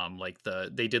like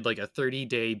they did like a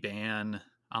 30-day ban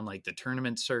on like the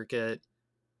tournament circuit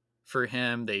for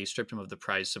him. They stripped him of the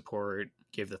prize support,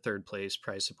 gave the third place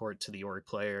prize support to the org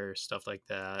player, stuff like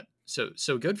that.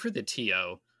 So good for the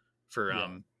TO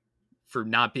Yeah. for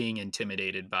not being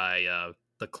intimidated by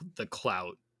the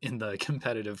clout in the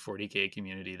competitive 40K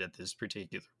community that this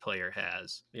particular player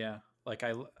has. Yeah. Like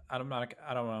I don't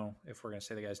know if we're gonna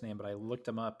say the guy's name, but I looked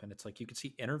him up and it's like you could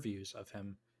see interviews of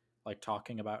him like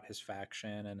talking about his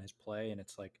faction and his play, and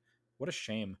it's like what a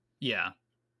shame. Yeah,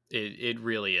 it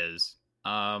really is.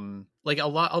 Like a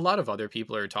lot of other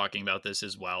people are talking about this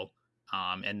as well.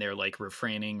 And they're like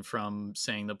refraining from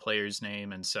saying the player's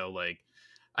name, and so like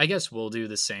I guess we'll do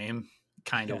the same.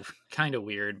 Yeah. Kind of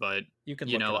weird, but You can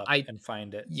you look it know, up I and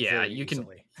find it yeah, very you can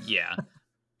easily. yeah.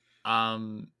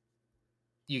 Um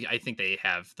I think they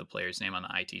have the player's name on the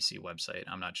ITC website.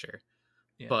 I'm not sure.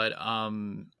 Yeah. But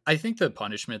I think the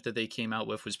punishment that they came out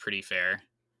with was pretty fair.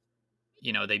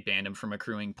 You know, they banned him from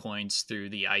accruing points through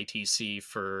the ITC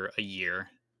for a year.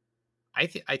 I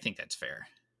think that's fair.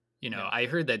 You know, Yeah. I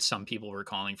heard that some people were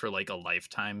calling for like a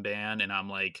lifetime ban, and I'm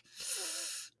like,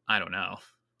 I don't know,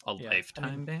 a Yeah. I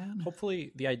lifetime mean, ban.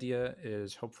 hopefully the idea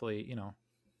is hopefully, you know,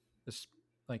 this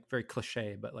like very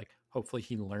cliche, but like hopefully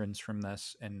he learns from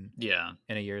this and Yeah,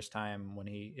 in a year's time when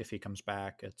if he comes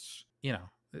back, it's, you know,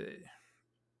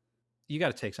 you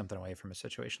got to take something away from a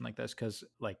situation like this, because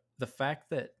like the fact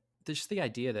that just the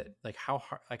idea that like how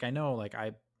hard, like I know like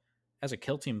I as a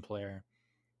kill team player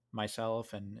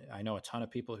myself, and I know a ton of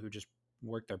people who just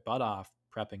work their butt off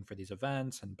prepping for these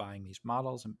events and buying these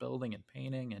models and building and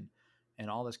painting and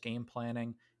all this game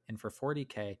planning, and for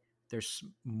 40K there's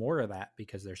more of that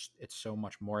because it's so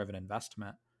much more of an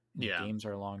investment, and the yeah, games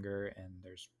are longer, and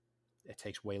it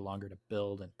takes way longer to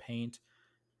build and paint.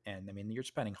 And I mean, you're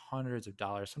spending hundreds of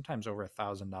dollars, sometimes over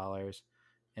 $1,000,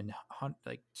 and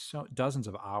like so dozens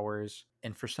of hours.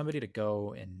 And for somebody to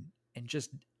go and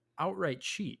just outright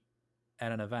cheat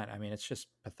at an event, I mean, it's just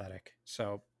pathetic.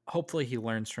 So hopefully he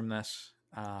learns from this.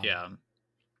 yeah.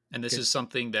 And this Good. is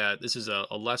something that this is a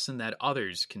lesson that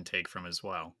others can take from as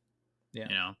well. Yeah.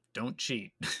 You know, don't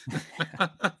cheat.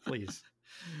 Please,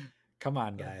 come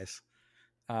on, guys.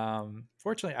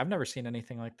 Fortunately, I've never seen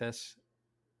anything like this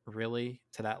really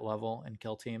to that level in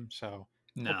Kill Team. So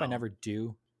hope I No. never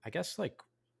do. I guess like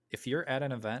if you're at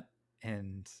an event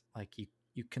and like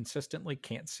you consistently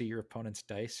can't see your opponent's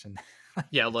dice, and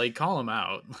Yeah, like call them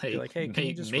out. you're Like like, hey, can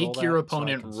you just roll make your that so I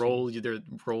opponent can see?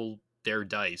 roll their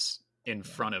dice in Yeah,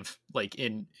 front of like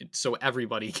in so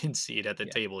everybody can see it at the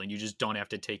yeah, table, and you just don't have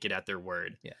to take it at their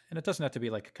word. yeah. And it doesn't have to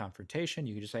be like a confrontation.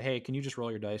 You can just say, hey, can you just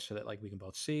roll your dice so that like we can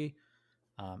both see?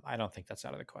 I don't think that's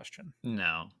out of the question,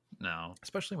 No, no.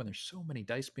 especially when there's so many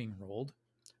dice being rolled.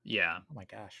 Yeah. Oh my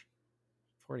gosh,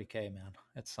 40K, man,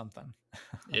 it's something.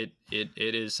 It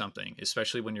is something,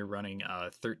 especially when you're running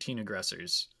 13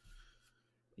 aggressors.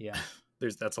 Yeah.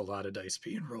 that's a lot of dice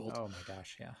being rolled. Oh my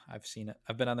gosh, yeah, I've seen it.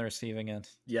 I've been on the receiving end.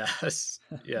 Yes,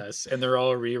 yes, and they're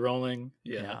all re-rolling.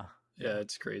 Yeah, Yeah, yeah, yeah.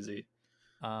 it's crazy.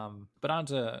 But on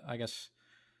to, I guess,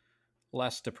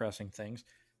 less depressing things.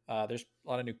 There's a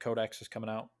lot of new codexes coming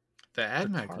out. The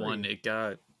AdMech one,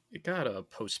 Drakari. it got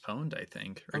postponed, I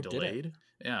think, or Oh, did it? delayed.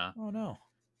 Yeah, Oh no.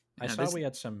 I yeah. saw This, we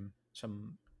had some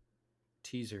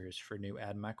teasers for new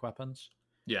AdMech weapons.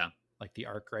 yeah, Like the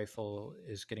arc rifle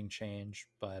is getting changed,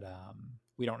 but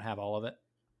we don't have all of it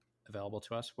available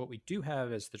to us. What we do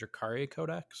have is the Drakari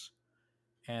Codex,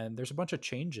 and there's a bunch of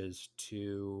changes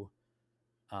to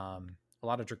a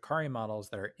lot of Drakari models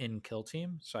that are in Kill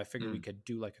Team. So I figured we mm, could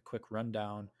do like a quick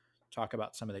rundown, talk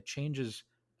about some of the changes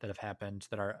that have happened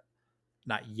that are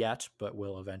not yet, but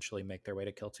will eventually make their way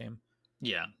to Kill Team.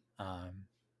 yeah, Um,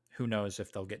 who knows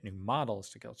if they'll get new models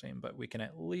to Kill Team, but we can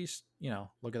at least,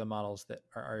 look at the models that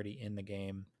are already in the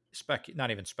game.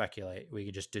 Not even speculate. We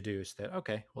could just deduce that,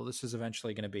 okay, well, this is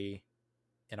eventually going to be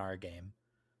in our game.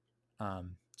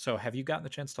 So have you gotten the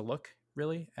chance to look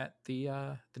really at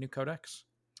the new codex?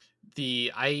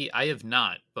 I have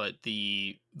not, but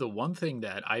the one thing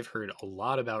that I've heard a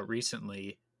lot about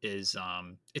recently is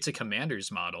it's a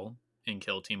commander's model in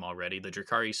Kill Team already. The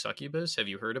Drakari Succubus. Have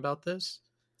you heard about this?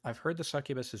 I've heard the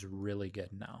succubus is really good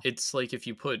now. It's like if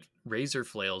you put razor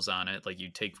flails on it, like you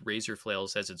take razor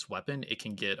flails as its weapon, it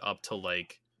can get up to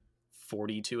like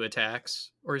 42 attacks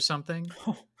or something.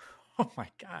 Oh, oh my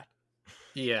god!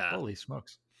 Yeah. Holy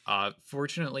smokes!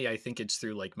 Fortunately, I think it's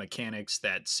through like mechanics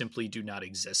that simply do not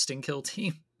exist in Kill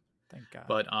Team. Thank God.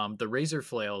 But the razor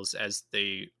flails, as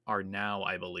they are now,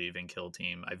 I believe, in Kill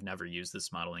Team. I've never used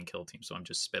this model in Kill Team, so I'm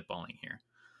just spitballing here.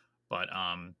 But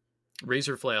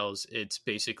razor flails, it's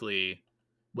basically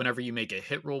whenever you make a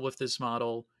hit roll with this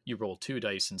model, you roll 2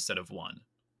 dice instead of 1.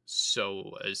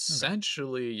 So Okay.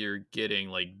 essentially, you're getting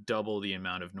like double the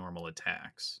amount of normal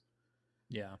attacks.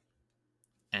 Yeah.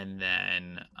 And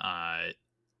then,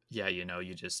 yeah,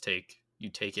 you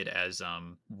take it as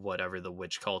whatever the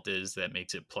witch cult is that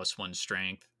makes it +1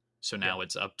 strength. So now Yeah.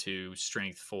 it's up to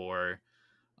strength 4.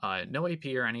 No AP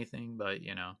or anything, but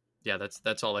yeah,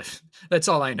 that's all I that's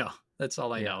all I know. That's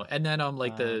all I know. Yeah. And then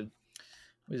like the Um,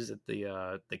 what is it,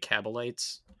 the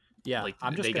Kabalites, yeah. like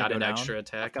I'm just they gonna got go an down. extra I've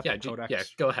attack. got the Yeah, yeah,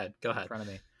 codex go ahead. Go in ahead. front of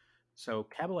me. So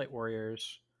Kabalite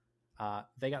warriors,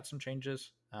 they got some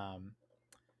changes.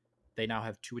 They now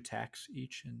have 2 attacks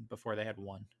each, and before they had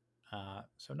 1.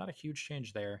 So not a huge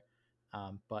change there.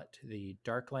 But the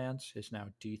Dark Lance is now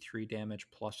D3 damage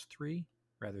 +3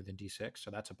 rather than D6,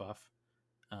 so that's a buff.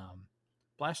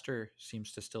 Blaster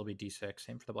seems to still be D6.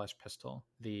 Same for the Blast Pistol.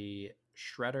 The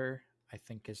Shredder, I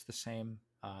think, is the same.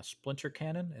 Splinter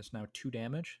Cannon is now 2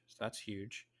 damage, so that's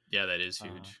huge. Yeah, that is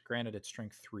huge. Granted, it's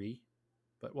strength 3,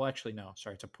 but well, actually, no.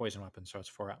 Sorry, it's a poison weapon, so it's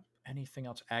 4 up. Anything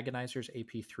else? Agonizer's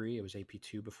AP3. It was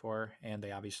AP2 before, and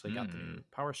they obviously got the new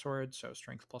power sword, so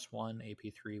strength +1,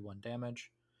 AP3, 1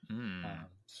 damage.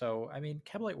 So, I mean,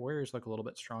 Kabalite Warriors look a little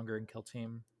bit stronger in Kill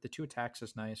Team. The 2 attacks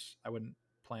is nice. I wouldn't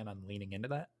plan on leaning into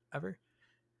that ever.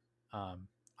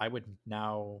 I would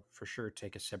now for sure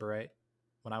take a Sybarite.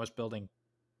 When I was building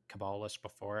Cabal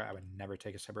before, I would never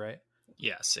take a Sybarite.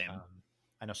 Yeah, same.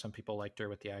 I know some people liked her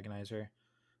with the Agonizer,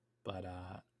 but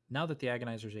now that the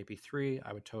Agonizer is AP3,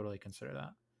 I would totally consider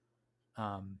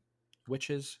that.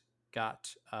 Witches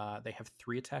got, they have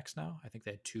 3 attacks now. I think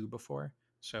they had 2 before.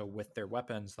 So with their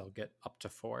weapons, they'll get up to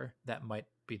 4. That might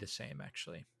be the same,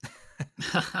 actually.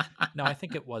 No, I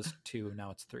think it was 2.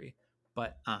 Now it's 3.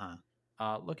 But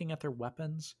looking at their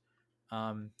weapons,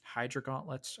 Hydra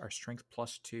gauntlets are strength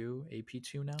 +2,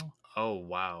 AP2 now. Oh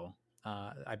wow.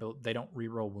 They don't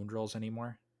reroll wound rolls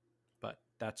anymore, but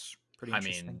that's pretty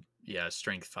interesting. I mean, yeah,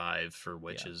 strength 5 for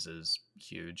witches is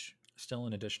huge. Still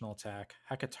an additional attack.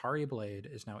 Hakatari Blade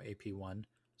is now AP1,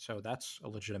 so that's a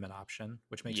legitimate option,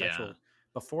 which makes actual.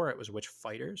 Before it was witch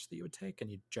fighters that you would take,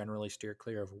 and you generally steer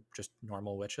clear of just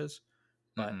normal witches.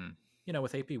 But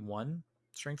with AP1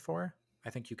 strength 4, I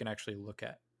think you can actually look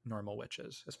at normal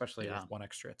witches, especially with 1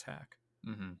 extra attack.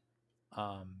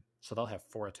 So they'll have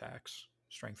 4 attacks,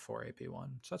 strength 4, AP1.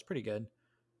 So that's pretty good.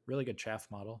 Really good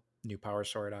chaff model. New power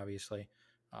sword, obviously.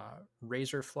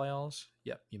 Razor flails.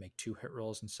 Yep, you make 2 hit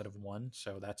rolls instead of 1.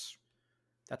 So that's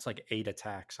like 8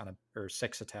 attacks or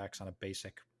 6 attacks on a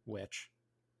basic witch.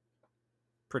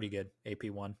 Pretty good.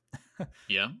 AP1.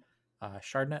 Yeah.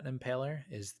 Shardnet Impaler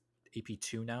is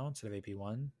AP2 now instead of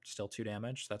AP1. Still 2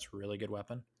 damage. So that's a really good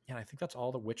weapon. Yeah, I think that's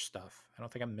all the witch stuff. I don't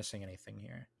think I'm missing anything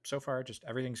here. So far, just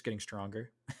everything's getting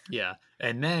stronger. Yeah.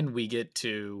 And then we get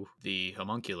to the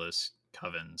homunculus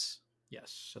covens.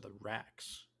 Yes. So the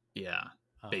racks. Yeah.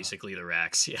 Basically the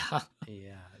racks. Yeah.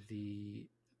 Yeah.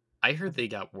 I heard they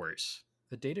got worse.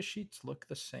 The data sheets look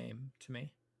the same to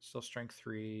me. Still strength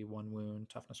 3, 1 wound,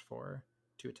 toughness 4,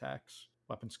 2 attacks,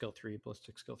 weapon skill 3,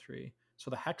 ballistic skill 3.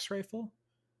 So the Hex Rifle,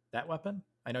 that weapon,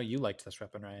 I know you liked this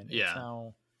weapon, Ryan. It's Yeah.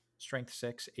 now strength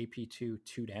 6, AP 2,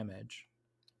 2 damage.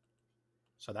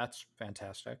 So that's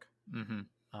fantastic. Mm-hmm.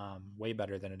 Way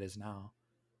better than it is now.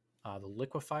 The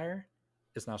Liquefier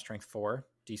is now strength 4,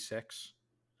 D6.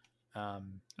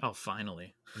 Oh,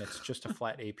 finally. And it's just a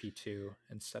flat AP2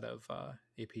 instead of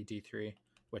APD3,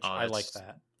 which Oh, I like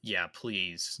that. Yeah,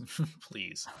 please.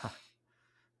 Please.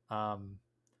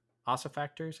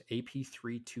 Ossifactors,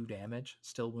 AP3, 2 damage,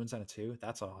 still wounds on a 2.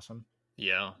 That's awesome.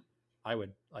 Yeah. I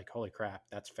would, like, holy crap,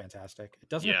 that's fantastic. It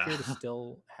doesn't Yeah. appear to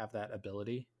still have that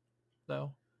ability,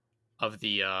 though. Of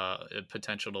the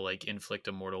potential to like inflict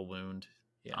a mortal wound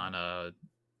on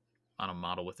a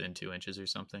model within 2 inches or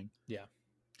something. Yeah.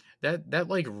 That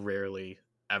like rarely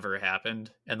ever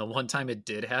happened, and the one time it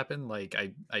did happen, like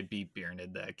I beat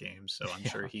Beernid that game, so I'm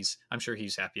sure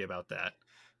he's happy about that.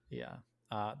 Yeah.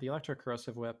 The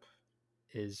Electro-Corrosive Whip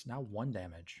is now 1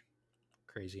 damage.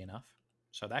 Crazy enough.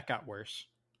 So that got worse.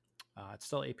 It's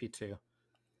still AP2.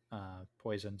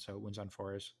 Poison, so wounds on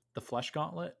 4s. The Flesh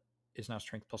Gauntlet is now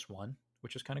strength +1,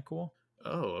 which is kind of cool.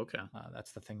 Oh, okay.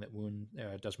 That's the thing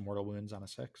that does mortal wounds on a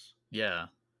 6. Yeah.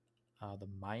 The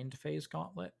Mind Phase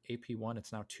Gauntlet, AP1,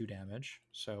 it's now 2 damage.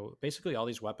 So basically all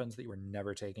these weapons that you were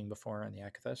never taking before in the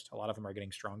Akathist, a lot of them are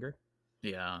getting stronger.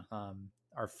 Yeah.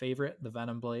 Our favorite, the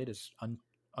Venom Blade, is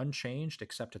unchanged,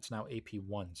 except it's now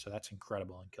AP1, so that's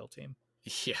incredible in Kill Team.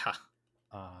 Yeah.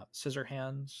 Scissor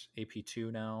Hands,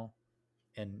 AP2 now,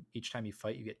 and each time you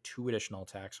fight, you get 2 additional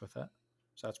attacks with it,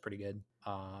 so that's pretty good.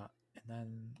 And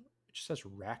then it just says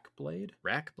Rack Blade.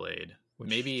 Rack Blade.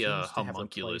 Maybe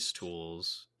Homunculus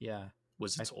Tools. Yeah.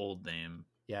 Was its old name.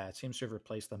 Yeah, it seems to have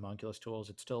replaced the Homunculus Tools.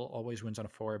 It still always wins on a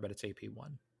 4, but it's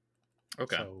AP1.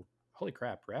 Okay. So, holy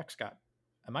crap, Rack's got,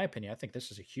 in my opinion, I think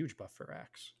this is a huge buff for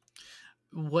Rax.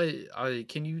 What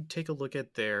can you take a look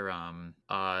at their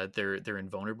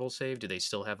invulnerable save? Do they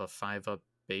still have a 5-up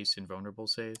base invulnerable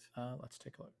save? Let's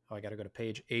take a look. Oh, I got to go to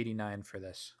page 89 for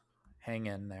this. Hang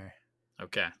in there.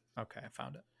 Okay, I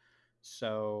found it.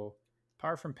 So,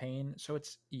 Power from Pain. So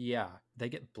it's, they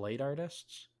get Blade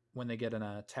Artists. When they get an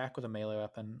attack with a melee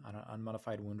weapon on an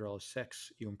unmodified wound roll of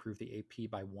 6, you improve the AP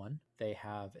by 1. They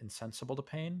have Insensible to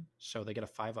Pain, so they get a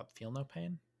 5-up Feel No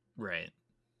Pain. Right.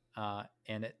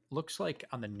 And it looks like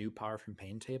on the new Power from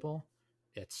Pain table,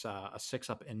 it's a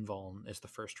 6-up Invuln is the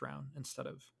first round instead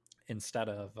of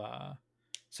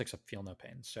 6-up Feel No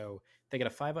Pain. So they get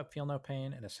a 5-up Feel No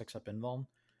Pain and a 6-up Invuln,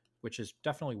 which is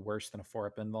definitely worse than a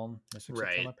 4-up Invuln and a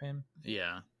 6-up Feel No Pain.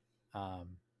 Yeah.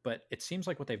 But it seems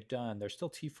like what they've done, they're still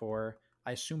T4.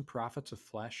 I assume Prophets of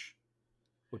Flesh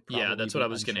would probably Yeah, that's what I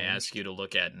was going to ask you to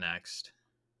look at next.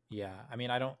 Yeah, I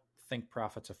mean, I don't think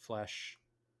Prophets of Flesh,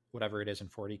 whatever it is in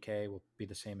 40k, will be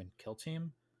the same in Kill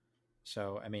Team.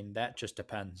 So, I mean, that just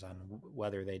depends on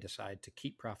whether they decide to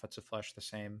keep Prophets of Flesh the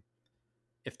same.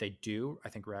 If they do, I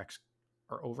think Rax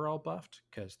are overall buffed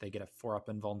because they get a 4-up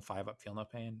Invuln, 5-up Feel No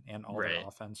Pain, and all their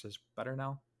offense is better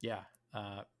now. Yeah.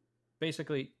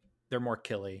 Basically, they're more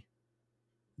killy.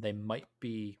 They might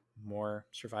be more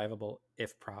survivable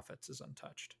if Prophets is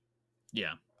untouched.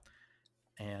 Yeah.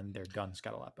 And their guns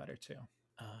got a lot better too.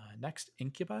 Next,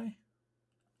 Incubi.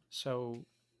 So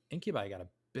Incubi got a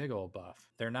big old buff.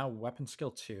 They're now weapon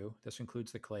skill 2. This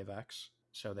includes the Clave X.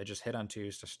 So they just hit on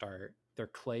 2s to start. Their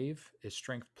Clave is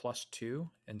strength +2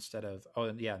 instead of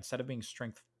being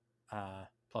strength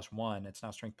 +1, it's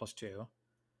now strength +2.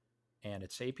 And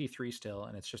it's AP3 still,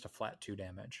 and it's just a flat 2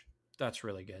 damage. That's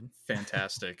really good.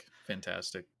 Fantastic.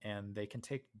 Fantastic. And they can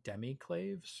take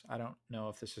demi-claves. I don't know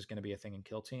if this is going to be a thing in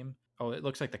Kill Team. Oh, it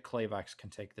looks like the Clavex can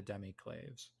take the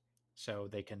demi-claves. So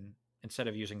they can, instead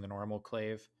of using the normal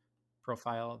clave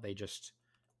profile, it's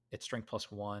strength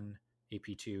 +1,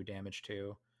 AP2, damage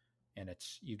 2, and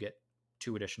you get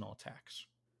 2 additional attacks.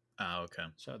 Oh, okay.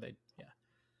 So I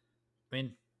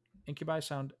mean, Incubi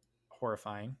sound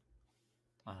horrifying.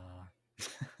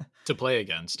 To play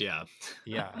against, yeah.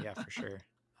 yeah, for sure.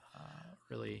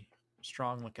 Really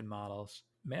strong looking models.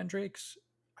 Mandrakes,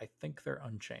 I think they're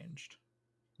unchanged.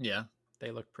 Yeah.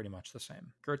 They look pretty much the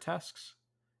same. Grotesques,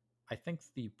 I think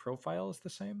the profile is the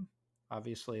same.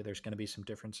 Obviously, there's going to be some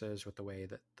differences with the way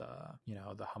that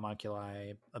the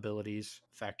homunculi abilities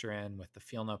factor in with the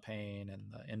Feel No Pain and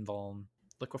the Invuln.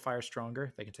 Liquefier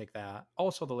stronger. They can take that.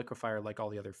 Also, the Liquefier, like all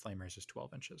the other flamers, is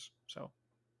 12 inches. So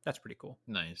that's pretty cool.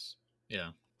 Nice.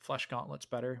 Yeah. Flesh Gauntlet's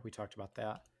better. We talked about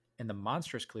that. And the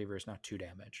Monstrous Cleaver is now 2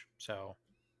 damage. So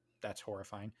that's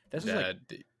horrifying.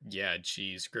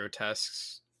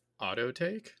 Grotesque's auto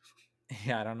take?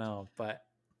 Yeah, I don't know. But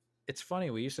It's funny.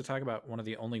 We used to talk about one of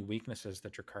the only weaknesses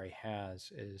that Drakari has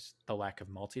is the lack of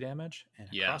multi damage, and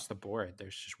Yeah. across the board,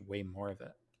 there's just way more of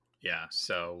it. Yeah.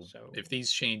 So if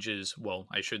these changes, well,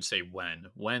 I should say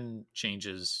when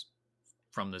changes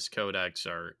from this codex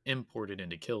are imported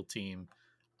into Kill Team,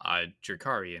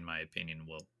 Drakari, in my opinion,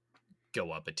 will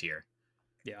go up a tier.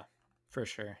 Yeah, for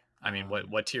sure. I mean,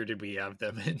 what tier did we have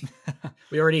them in?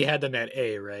 We already had them at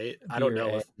A, right? I don't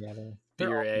know if B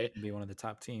or A be one of the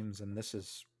top teams, and this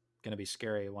is going to be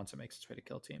scary once it makes its way to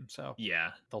Kill Team. So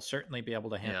yeah, they'll certainly be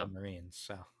able to handle Marines.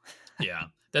 So yeah,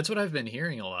 that's what I've been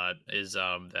hearing a lot is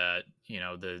that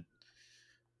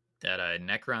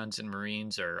Necrons and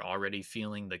Marines are already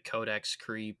feeling the codex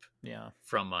creep. Yeah,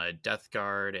 from Death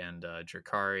Guard and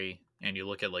Drakari, and you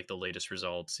look at like the latest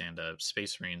results, and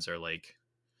Space Marines are like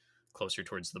closer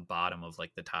towards the bottom of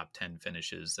like the top 10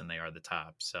 finishes than they are the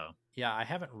top. So yeah, I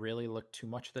haven't really looked too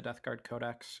much at the Death Guard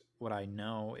Codex. What I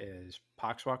know is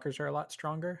Poxwalkers are a lot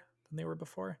stronger than they were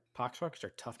before. Poxwalkers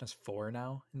are toughness 4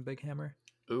 now in Big Hammer.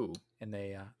 Ooh. And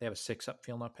they have a 6 up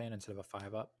feel no pain instead of a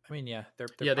 5 up. I mean, yeah, they're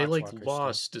they like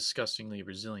lost disgustingly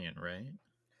resilient, right?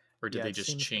 Or did they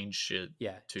just change shit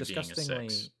to being a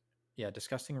 6? Yeah,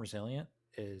 disgusting resilient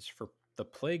is for the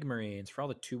Plague Marines, for all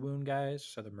the 2 wound guys,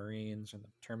 so the Marines and the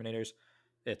Terminators,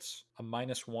 it's a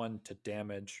 -1 to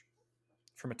damage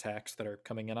from attacks that are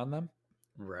coming in on them.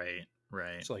 Right.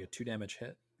 So like a 2 damage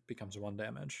hit becomes 1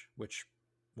 damage, which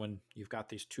when you've got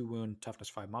these 2 wound toughness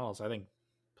 5 models, I think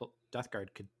Death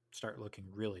Guard could start looking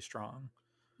really strong.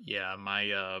 Yeah,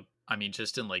 I mean,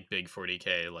 just in like big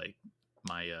 40k, like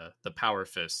my the power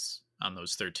fists on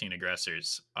those 13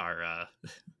 aggressors are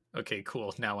okay,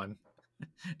 cool.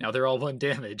 Now they're all 1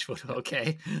 damage.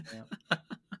 Okay.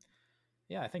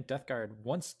 Yeah, I think Death Guard,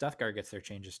 once Death Guard gets their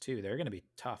changes too, they're going to be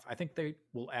tough. I think they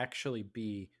will actually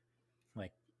be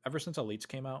like, ever since Elites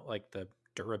came out, like the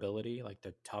durability, like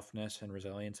the toughness and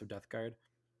resilience of Death Guard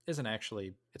isn't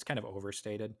actually, it's kind of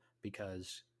overstated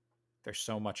because there's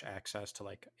so much access to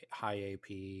like high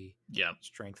AP,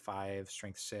 strength 5,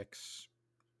 strength 6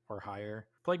 or higher.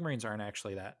 Plague Marines aren't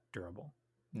actually that durable.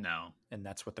 No. And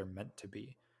that's what they're meant to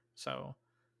be. So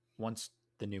once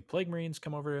the new Plague Marines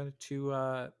come over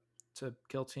to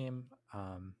Kill Team,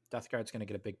 Death Guard's going to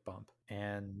get a big bump.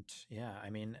 And yeah, I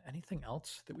mean, anything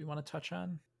else that we want to touch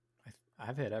on?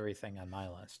 I've hit everything on my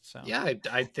list. So yeah,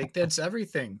 I think that's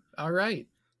everything. All right.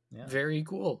 Yeah. Very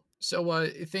cool. So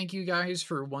thank you guys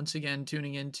for once again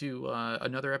tuning into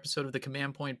another episode of the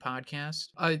Command Point podcast.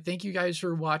 Thank you guys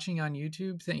for watching on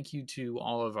YouTube. Thank you to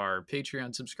all of our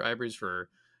Patreon subscribers for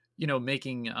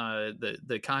making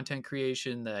the content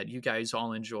creation that you guys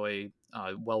all enjoy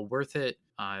well worth it.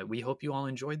 We hope you all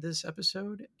enjoyed this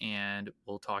episode, and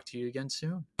we'll talk to you again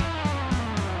soon.